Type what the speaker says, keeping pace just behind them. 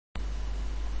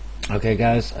Okay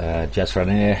guys,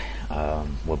 Jasman here.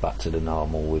 We're back to the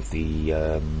normal with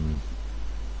the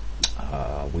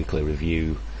weekly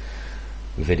review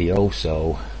video,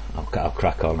 so I'll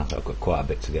crack on. I've got quite a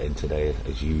bit to get in today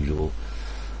as usual,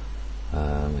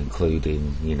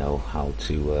 including how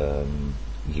to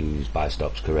use buy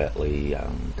stops correctly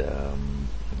and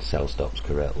sell stops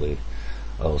correctly.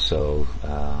 Also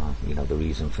the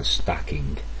reason for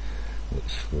stacking,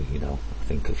 which I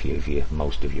think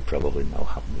most of you probably know.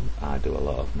 I do a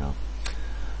lot of now.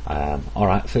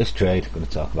 Alright, first trade I'm going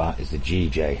to talk about is the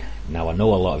GJ. Now I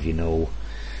know a lot of you know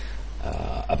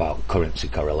about currency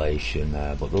correlation,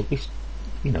 but there'll be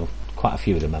quite a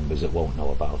few of the members that won't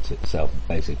know about it. So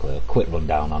basically a quick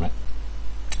rundown on it.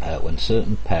 When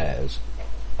certain pairs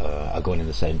are going in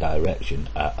the same direction,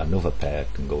 another pair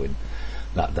can go in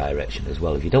that direction as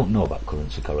well. If you don't know about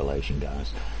currency correlation,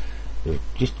 guys,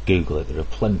 just Google it. There are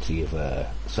plenty of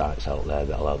sites out there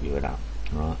that'll help you with that.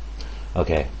 Right?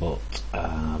 Okay, but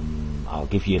I'll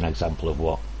give you an example of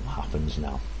what happens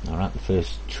now. Alright, the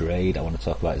first trade I want to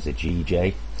talk about is the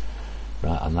GJ,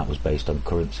 right, and that was based on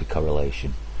currency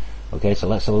correlation. Okay, so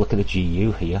let's have a look at the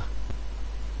GU here.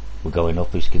 We're going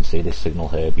up, as you can see, this signal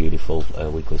here, beautiful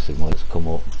weekly signal. It's come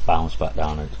up, bounced back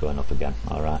down, and it's going up again.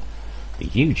 Alright, the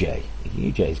UJ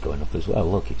is going up as well.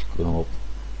 Look, it's going up,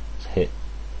 it's hit,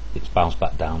 it's bounced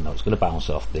back down. Now it's going to bounce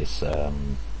off this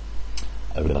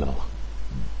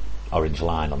orange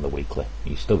line on the weekly.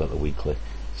 You've still got the weekly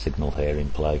signal here in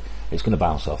play. It's going to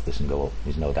bounce off this and go up.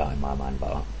 There's no doubt in my mind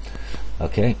about that.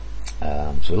 Okay,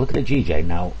 so we look at the GJ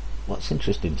now. What's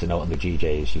interesting to note on the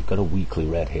GJ is you've got a weekly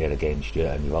red here against you,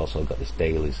 and you've also got this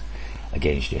dailies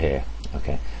against you here.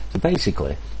 Okay, so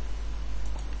basically,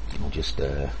 I'll just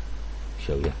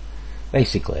show you.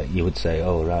 Basically, you would say,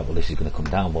 oh right, well this is going to come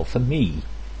down. Well, for me,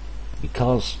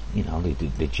 because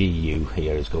the GU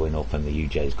here is going up and the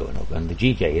UJ is going up and the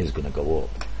GJ is going to go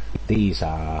up, these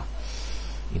are,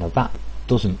 that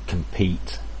doesn't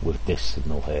compete with this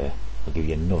signal here. I'll give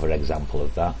you another example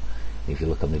of that. If you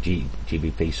look on the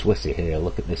GBP Swissy here,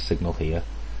 look at this signal here,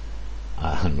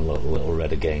 and look, a little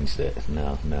red against it.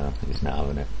 No, it's not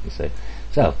having it, you see.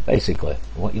 So basically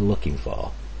what you're looking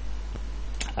for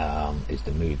is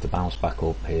the move, the bounce back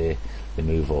up here, the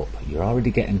move up. You're already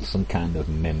getting some kind of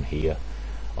mim here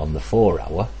on the 4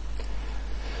 hour.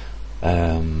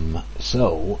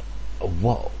 So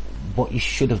what you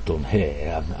should have done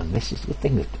here, and this is the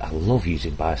thing that I love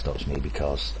using buy stops, me,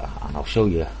 because and I'll show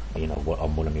you what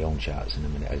on one of my own charts in a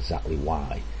minute exactly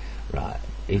why. Right,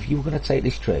 if you were going to take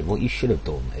this trade, what you should have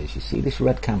done is, you see this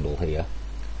red candle here,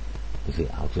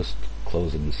 I'll just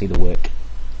close it, you see the wick,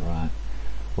 right?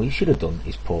 What you should have done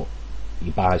is put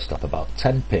your buy stop about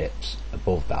 10 pips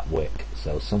above that wick,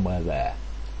 so somewhere there.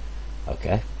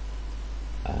 Okay,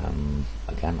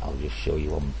 again I'll just show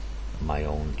you on my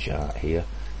own chart here.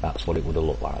 That's what it would have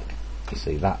looked like. You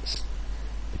see, that's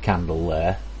the candle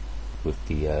there with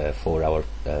the 4 hour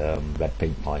red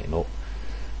pink pointing up.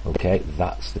 Okay,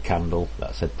 that's the candle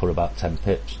that said put about 10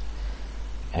 pips,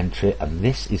 entry, and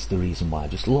this is the reason why.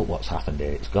 Just look what's happened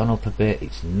here. It's gone up a bit,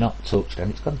 it's not touched,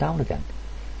 and it's gone down again.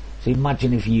 So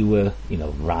imagine if you were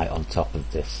right on top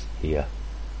of this here.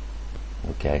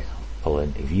 Okay,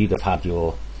 pulling, if you'd have had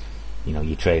your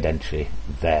your trade entry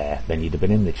there, then you'd have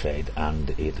been in the trade and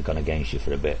it'd have gone against you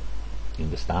for a bit. You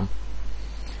understand?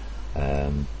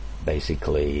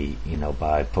 Basically,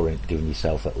 by giving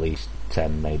yourself at least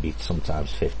 10, maybe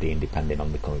sometimes 15, depending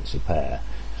on the currency pair,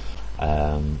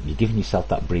 you're giving yourself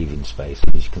that breathing space.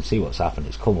 As you can see what's happened,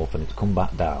 it's come up and it's come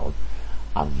back down,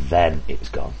 and then it's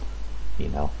gone.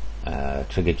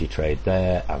 Triggered your trade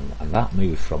there, and that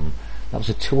moved from, that was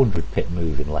a 200 pip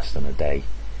move in less than a day.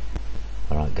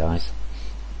 Alright guys,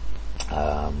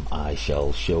 I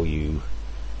shall show you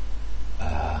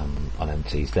on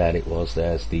MTs. There it was,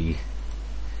 there's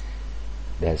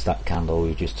that candle we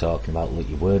were just talking about. Look,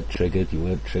 you weren't triggered,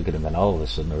 and then all of a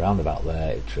sudden around about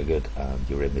there it triggered and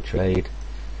you're in the trade.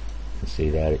 You can see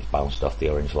there it's bounced off the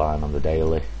orange line on the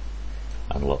daily,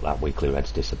 and look, that weekly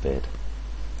red's disappeared.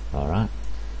 Alright,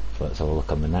 so let's have a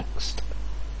look on the next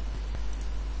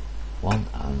one,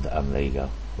 and there you go.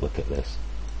 Look at this.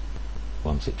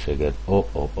 Once it triggered,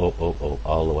 up, all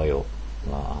the way up,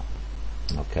 like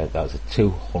that. Okay, that was a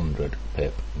 200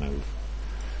 pip move.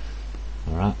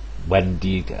 Alright,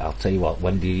 I'll tell you what,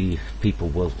 when do you, people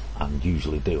will, and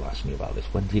usually do, ask me about this,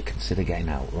 when do you consider getting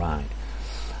out? Right,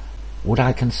 would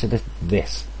I consider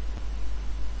this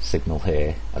signal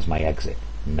here as my exit?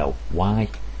 No. Why?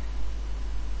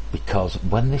 Because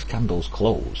when this candle's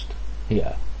closed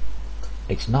here,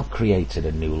 it's not created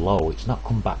a new low, it's not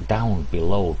come back down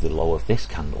below the low of this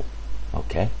candle.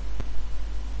 Okay,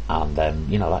 and then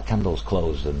that candle's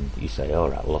closed, and you say, all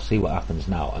right, well, I'll see what happens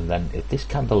now. And then if this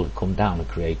candle had come down and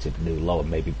created a new low and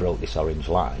maybe broke this orange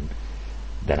line,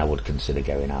 then I would consider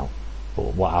going out.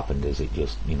 But what happened is it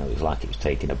just, it's like it was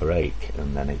taking a break,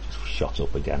 and then it just shot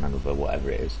up again, another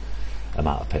whatever it is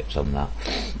amount of pips on that.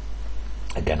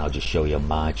 Again, I'll just show you on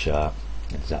my chart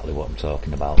exactly what I'm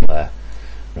talking about there.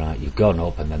 Right, you've gone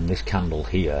up, and then this candle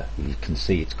here, you can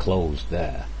see it's closed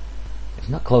there. It's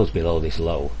not closed below this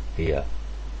low here.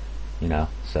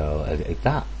 So if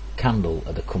that candle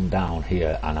had come down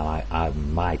here, and I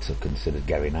might have considered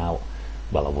going out,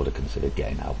 well, I would have considered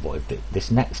getting out. But if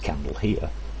this next candle here,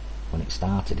 when it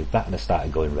started, if that had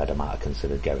started going red, I might have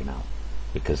considered going out,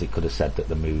 because it could have said that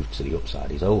the move to the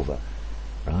upside is over,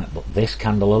 right? But this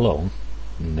candle alone,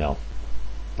 no,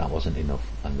 that wasn't enough,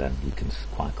 and then you can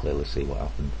quite clearly see what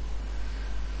happened.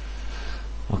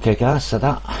 Okay, guys, so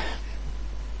that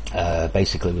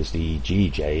basically was the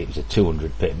GJ. It was a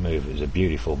 200 pip move. It was a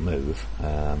beautiful move.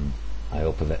 I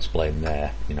hope I've explained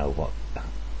there, what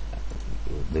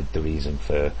the reason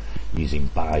for using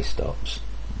buy stops.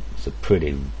 It's a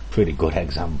pretty good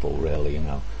example, really,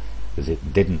 because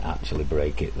it didn't actually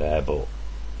break it there, but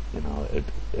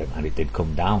and it did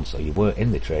come down, so you weren't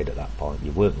in the trade at that point.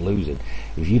 You weren't losing.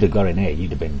 If you'd have got in here,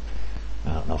 you'd have been,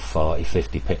 I don't know, 40,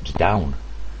 50 pips down,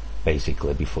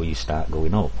 basically, before you start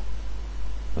going up.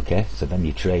 Okay, so then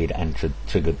your trade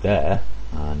triggered there,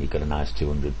 and you got a nice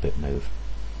 200 pip move.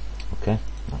 Okay,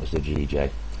 that was the GJ.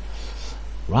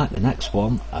 Right, the next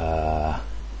one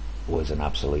was an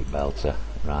absolute belter.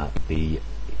 Right, the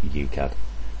UCAD.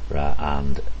 Right,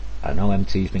 and I know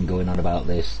MT's been going on about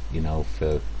this,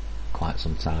 for quite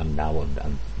some time now,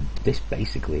 and this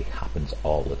basically happens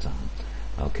all the time.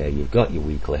 Okay, you've got your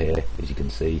weekly here, as you can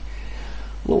see.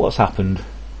 Look what's happened.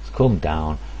 It's come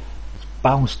down.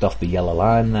 Bounced off the yellow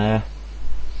line there,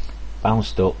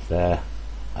 bounced up there,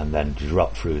 and then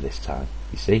dropped through this time.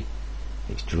 You see,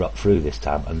 it's dropped through this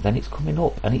time, and then it's coming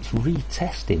up and it's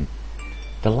retesting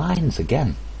the lines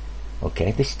again.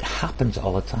 Okay, this happens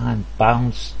all the time.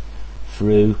 Bounce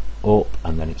through, up,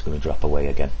 and then it's going to drop away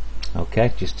again.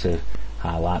 Okay, just to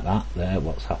highlight that there,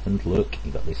 what's happened. Look,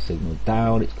 you got this signal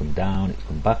down, it's come down, it's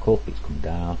come back up, it's come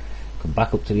down, come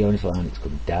back up to the orange line, it's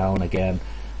come down again.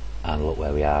 And look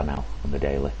where we are now on the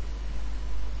daily.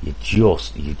 You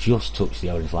just touch the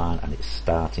orange line, and it's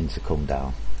starting to come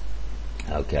down.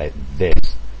 Okay,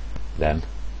 this then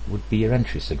would be your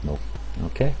entry signal.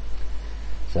 Okay,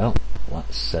 so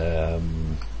let's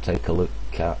take a look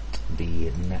at the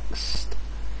next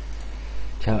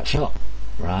chart shot.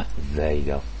 Right, there you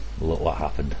go. Look what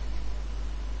happened.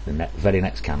 The very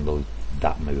next candle,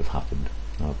 that move happened.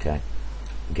 Okay.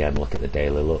 Again, look at the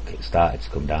daily. Look, it started to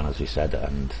come down, as we said,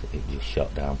 and it just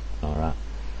shot down. Alright,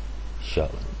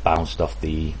 bounced off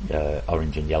the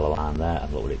orange and yellow line there,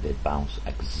 and look what it did, bounce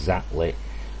exactly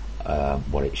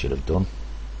what it should have done.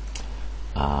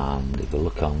 And if we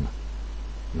look on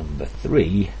number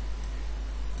 3,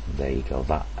 there you go,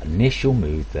 that initial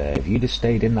move there, if you'd have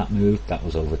stayed in that move, that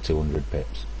was over 200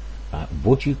 pips. Right,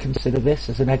 would you consider this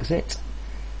as an exit?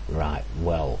 Right,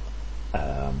 well,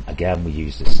 again, we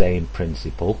use the same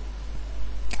principle.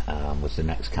 Was the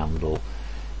next candle,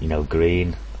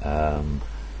 green, and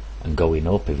going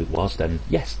up? If it was, then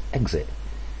yes, exit.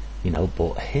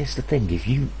 But here's the thing: if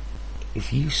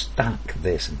you stack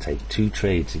this and take 2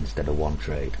 trades instead of 1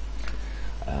 trade,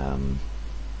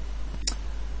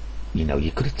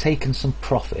 you could have taken some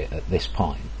profit at this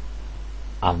point,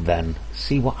 and then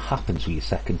see what happens with your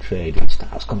second trade. It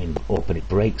starts coming up and it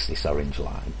breaks this orange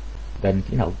line. Then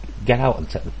get out and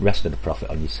take the rest of the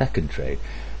profit on your second trade.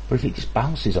 But if it just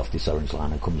bounces off this orange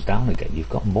line and comes down again, you've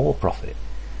got more profit.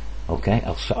 Okay,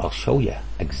 I'll show you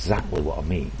exactly what I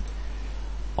mean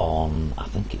on, I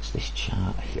think it's this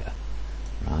chart here.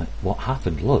 Right, what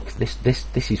happened? Look, this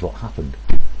is what happened.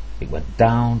 It went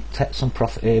down, take some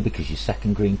profit here because your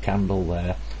second green candle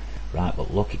there. Right,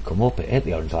 but look, it come up, it hit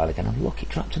the orange line again, and look, it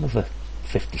dropped another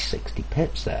 50, 60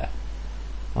 pips there.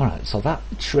 Alright, so that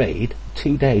trade,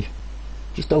 2 day,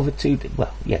 just over 2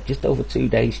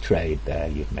 days trade there,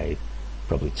 you've made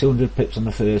probably 200 pips on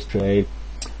the first trade,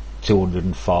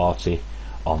 240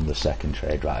 on the second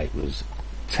trade. Right, it was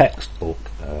textbook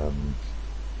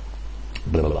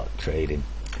trading,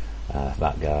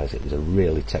 that, guys. It was a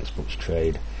really textbook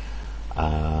trade,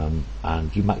 and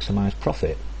you maximise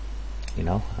profit.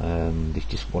 There's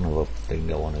just one other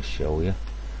thing I want to show you.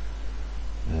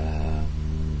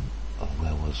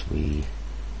 Where was we?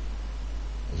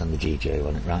 It was on the GJ,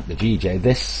 wasn't it? Right, the GJ.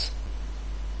 This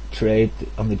trade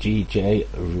on the GJ,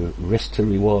 risk to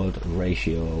reward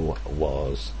ratio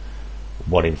was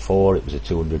 1 in 4. It was a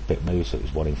 200 pip move, so it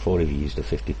was 1 in 4 if you used a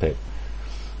 50 pip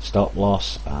stop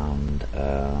loss, and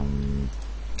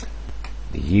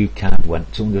the UCAD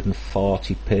went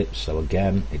 240 pips, so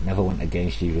again it never went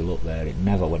against you. If you look there, it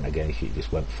never went against you, it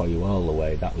just went for you all the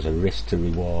way. That was a risk to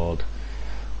reward,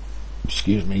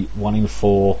 1 in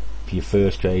 4 for your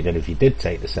first trade, and if you did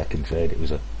take the second trade, it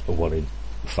was a 1 in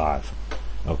 5.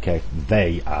 Okay,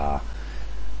 they are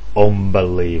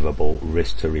unbelievable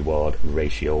risk to reward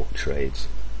ratio trades,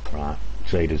 right?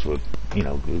 Traders would,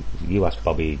 you ask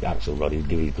Bobby Axelrod, he'd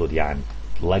give you bloody iron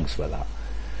legs for that.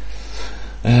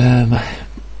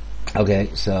 Okay,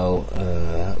 so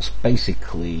that's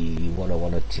basically what I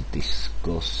wanted to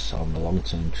discuss on the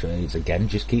long-term trades. Again,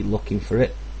 just keep looking for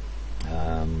it.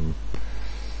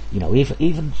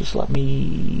 Even just let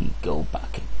me go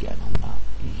back again on that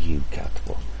UCAT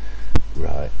one.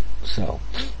 Right, so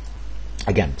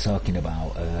again, talking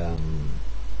about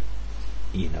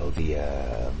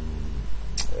the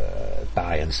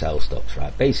buy and sell stops,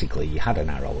 right? Basically, you had an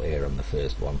arrow here on the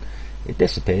first one, it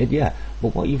disappeared, yeah,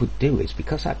 but what you would do is,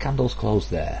 because that candle's closed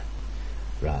there,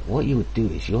 right, what you would do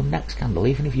is your next candle,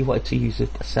 even if you wanted to use a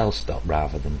sell stop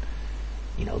rather than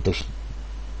just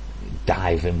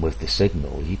dive in with the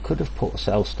signal, you could have put a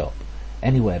sell stop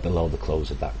anywhere below the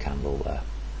close of that candle there,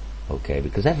 okay,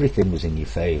 because everything was in your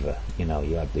favour. You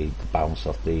had the bounce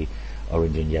off the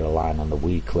orange and yellow line on the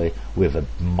weekly with a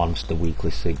monster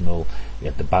weekly signal, you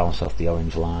had the bounce off the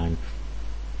orange line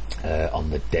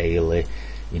on the daily,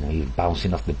 you're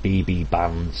bouncing off the BB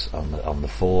bands on the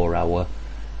 4 hour,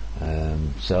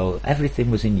 so everything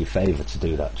was in your favour to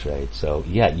do that trade. So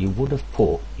yeah, you would have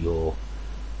put your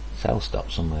sell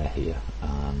stop somewhere here,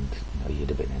 and you'd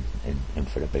have been in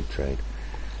for a big trade.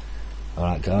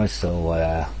 Alright guys, so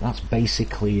that's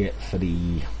basically it for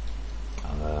the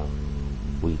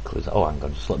weeklies. Oh, hang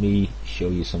on, just let me show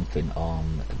you something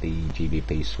on the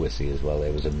GBP Swissy as well.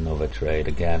 There was another trade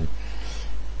again,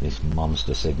 this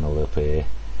monster signal up here.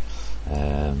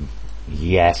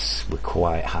 Yes, we're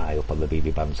quite high up on the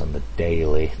BB bands on the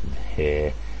daily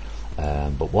here,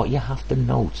 but what you have to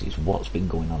note is what's been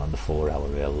going on the 4 hour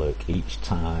here. Look, each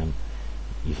time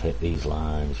you've hit these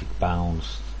lines, you've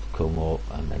bounced, come up,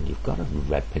 and then you've got a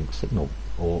red pink signal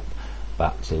up,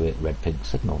 back to it, red pink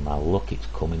signal. Now look, it's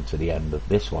coming to the end of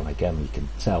this one again. You can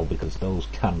tell because those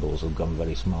candles have gone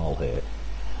very small here,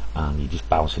 and you're just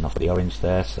bouncing off the orange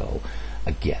there. So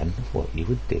again, what you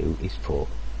would do is put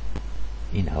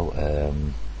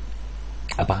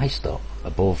a buy stop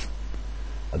above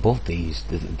these,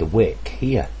 the wick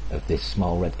here of this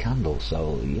small red candle.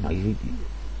 So you,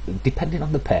 depending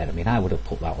on the pair, I mean, I would have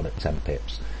put that one at 10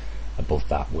 pips above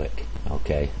that wick,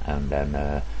 okay, and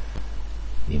then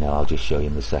I'll just show you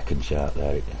in the second chart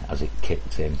there as it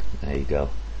kicked in. There you go.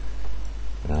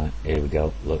 Right, here we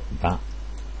go. Look, that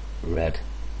red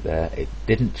there, it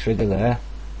didn't trigger there,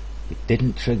 it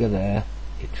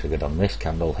triggered on this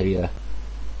candle here,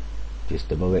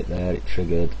 just above it there, it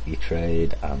triggered your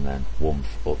trade, and then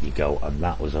whoomph, up you go, and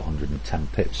that was 110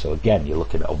 pips. So again, you're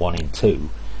looking at a 1 in 2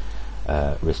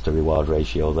 risk to reward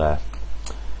ratio there.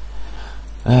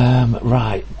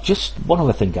 Right, just one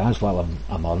other thing guys, while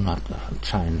I'm on, I'll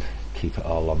try and keep it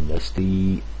all on this,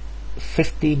 the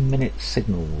 15-minute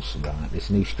signals, right, this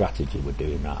new strategy we're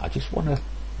doing, right, I just want to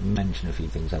mention a few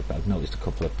things. I've noticed a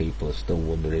couple of people are still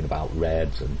wondering about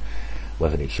reds and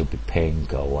whether it should be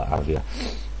pink or what have you.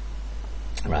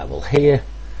 Right, well here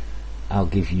I'll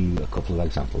give you a couple of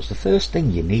examples. The first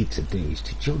thing you need to do is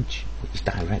to judge which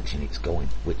direction it's going,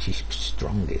 which is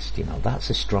strongest. That's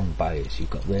a strong bias.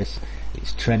 You've got this,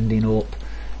 it's trending up,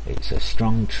 it's a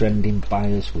strong trending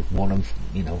bias with 1 and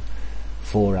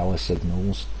 4 hour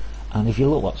signals. And if you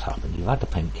look what's happened, you've had the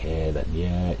pink here, then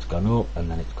yeah, it's gone up, and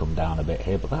then it's come down a bit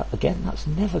here, but that, again, that's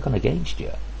never gone against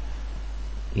you.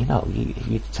 If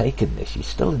you've taken this, you're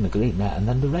still in the green there, and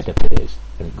then the red appears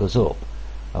and it goes up.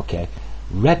 Okay,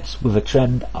 reds with a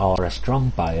trend or a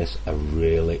strong bias are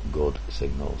really good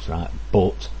signals, right?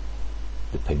 But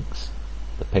the pinks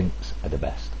are the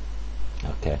best.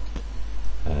 Okay,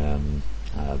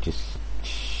 I'll just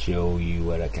show you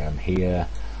where I can here.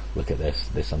 Look at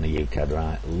this on the UCAD,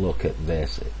 right? Look at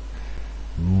this,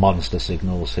 monster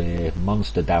signals here,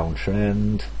 monster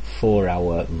downtrend, 4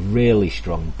 hour really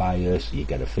strong bias. You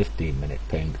get a 15-minute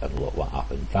pink, and look what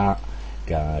happened. That,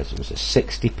 guys, was a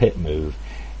 60 pip move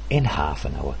in half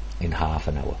an hour.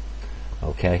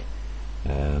 Okay,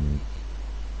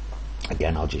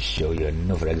 again, I'll just show you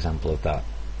another example of that,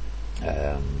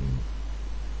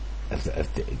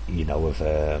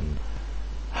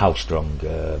 how strong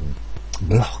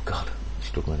oh god, I'm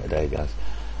struggling today guys,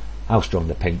 how strong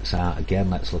the pinks are. Again,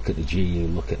 let's look at the GU.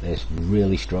 Look at this,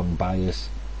 really strong bias.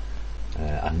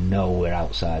 I know we're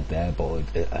outside there, but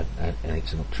and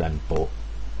it's an uptrend, but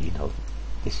you know,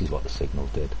 this is what the signal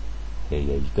did. Here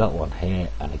you got one here,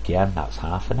 and again that's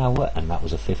half an hour, and that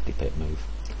was a 50 pip move.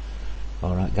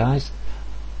 Alright guys,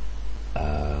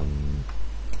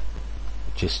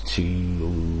 just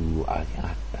to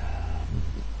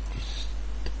just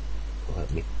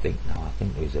let me think now. I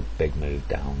think there's a big move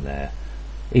down there,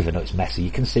 even though it's messy.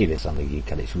 You can see this on the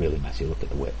UCAD, it's really messy. Look at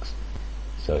the wicks.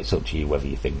 So it's up to you whether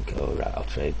you think, oh right, I'll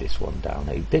trade this one down.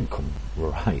 It did come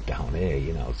right down here,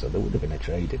 you know, so there would have been a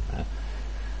trade in there.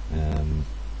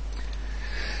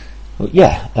 But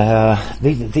yeah,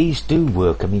 these do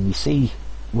work. I mean, you see,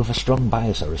 with a strong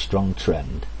bias or a strong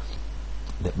trend,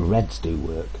 that reds do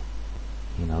work.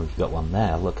 You know, you've got one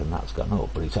there, look, and that's gone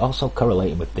up, but it's also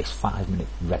correlating with this 5 minute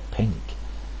red pink.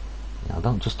 You know,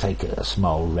 don't just take a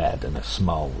small red and a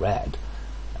small red.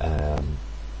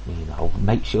 You know,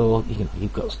 make sure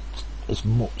you've got as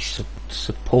much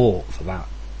support for that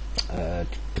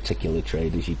particular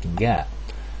trade as you can get.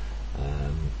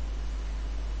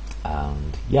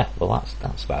 And yeah, well,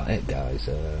 that's about it, guys.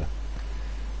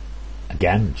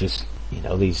 Again, just, you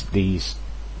know, these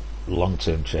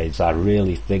long-term trades, I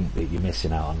really think that you're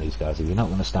missing out on these, guys. If you're not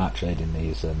going to start trading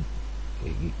these, I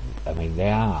mean, they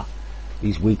are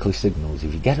these weekly signals.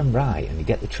 If you get them right and you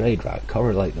get the trade right,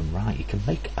 correlate them right, you can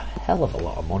make a hell of a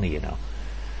lot of money, you know.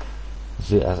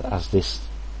 As this,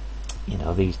 you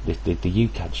know, the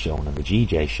UCAD shown and the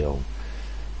GJ shown,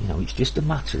 you know, it's just a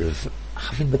matter of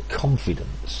having the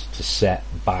confidence to set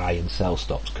buy and sell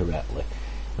stops correctly.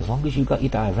 As long as you've got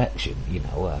your direction, you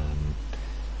know,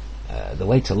 the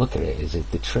way to look at it is,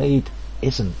 if the trade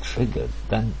isn't triggered,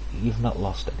 then you've not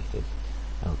lost anything.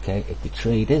 Okay, if the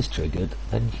trade is triggered,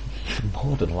 then you're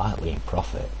more than likely in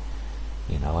profit.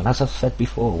 You know, and as I've said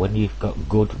before, when you've got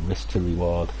good risk to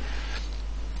reward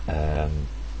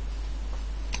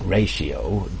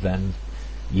ratio, then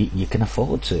you can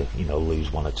afford to, you know,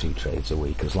 lose 1 or 2 trades a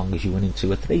week, as long as you're winning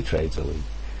 2 or 3 trades a week.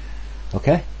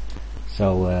 Okay,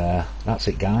 so that's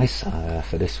it, guys,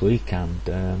 for this week, and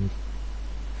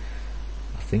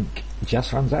I think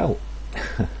Jasman's out.